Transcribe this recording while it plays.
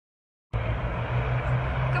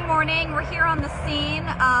Good morning. We're here on the scene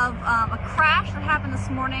of a crash that happened this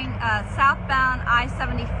morning southbound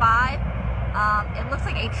I-75. It looks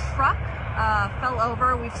like a truck fell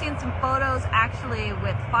over. We've seen some photos actually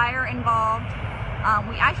with fire involved.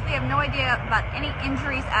 We actually have no idea about any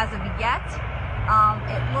injuries as of yet.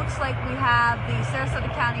 It looks like we have the Sarasota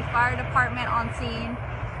County Fire Department on scene.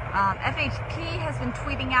 FHP has been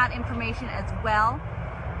tweeting out information as well.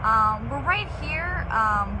 We're right here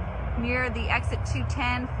near the exit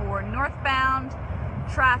 210 for northbound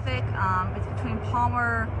traffic. It's between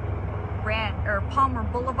Palmer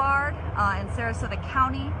Boulevard in Sarasota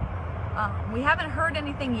County. We haven't heard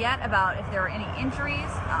anything yet about if there are any injuries,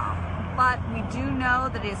 but we do know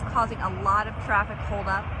that it is causing a lot of traffic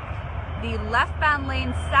holdup. The leftbound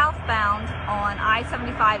lane southbound on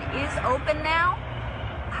I-75 is open now.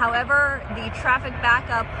 However, the traffic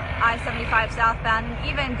backup I-75 southbound and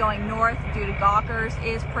even going north due to gawkers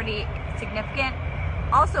is pretty significant.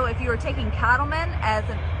 Also, if you are taking Cattleman as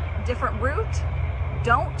a different route,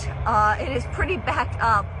 don't. It is pretty backed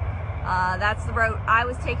up. That's the route I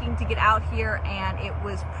was taking to get out here, and it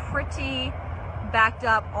was pretty backed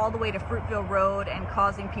up all the way to Fruitville Road and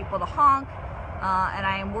causing people to honk. And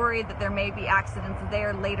I am worried that there may be accidents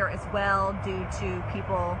there later as well due to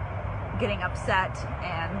people getting upset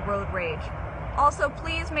and road rage. Also,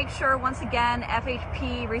 please make sure, once again,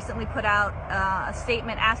 FHP recently put out a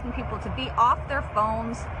statement asking people to be off their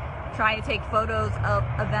phones trying to take photos of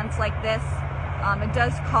events like this. It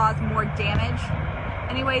does cause more damage.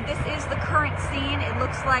 Anyway, this is the current scene. It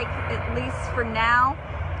looks like, at least for now,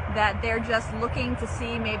 that they're just looking to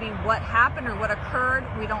see maybe what happened or what occurred.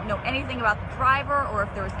 We don't know anything about the driver or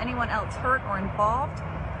if there was anyone else hurt or involved.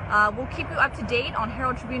 We'll keep you up to date on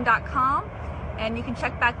Herald-Tribune.com, and you can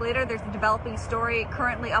check back later. There's a developing story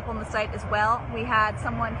currently up on the site as well. We had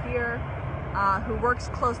someone here who works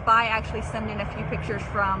close by actually send in a few pictures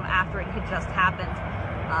from after it had just happened.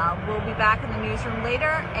 We'll be back in the newsroom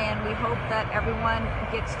later, and we hope that everyone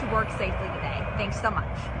gets to work safely today. Thanks so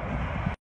much.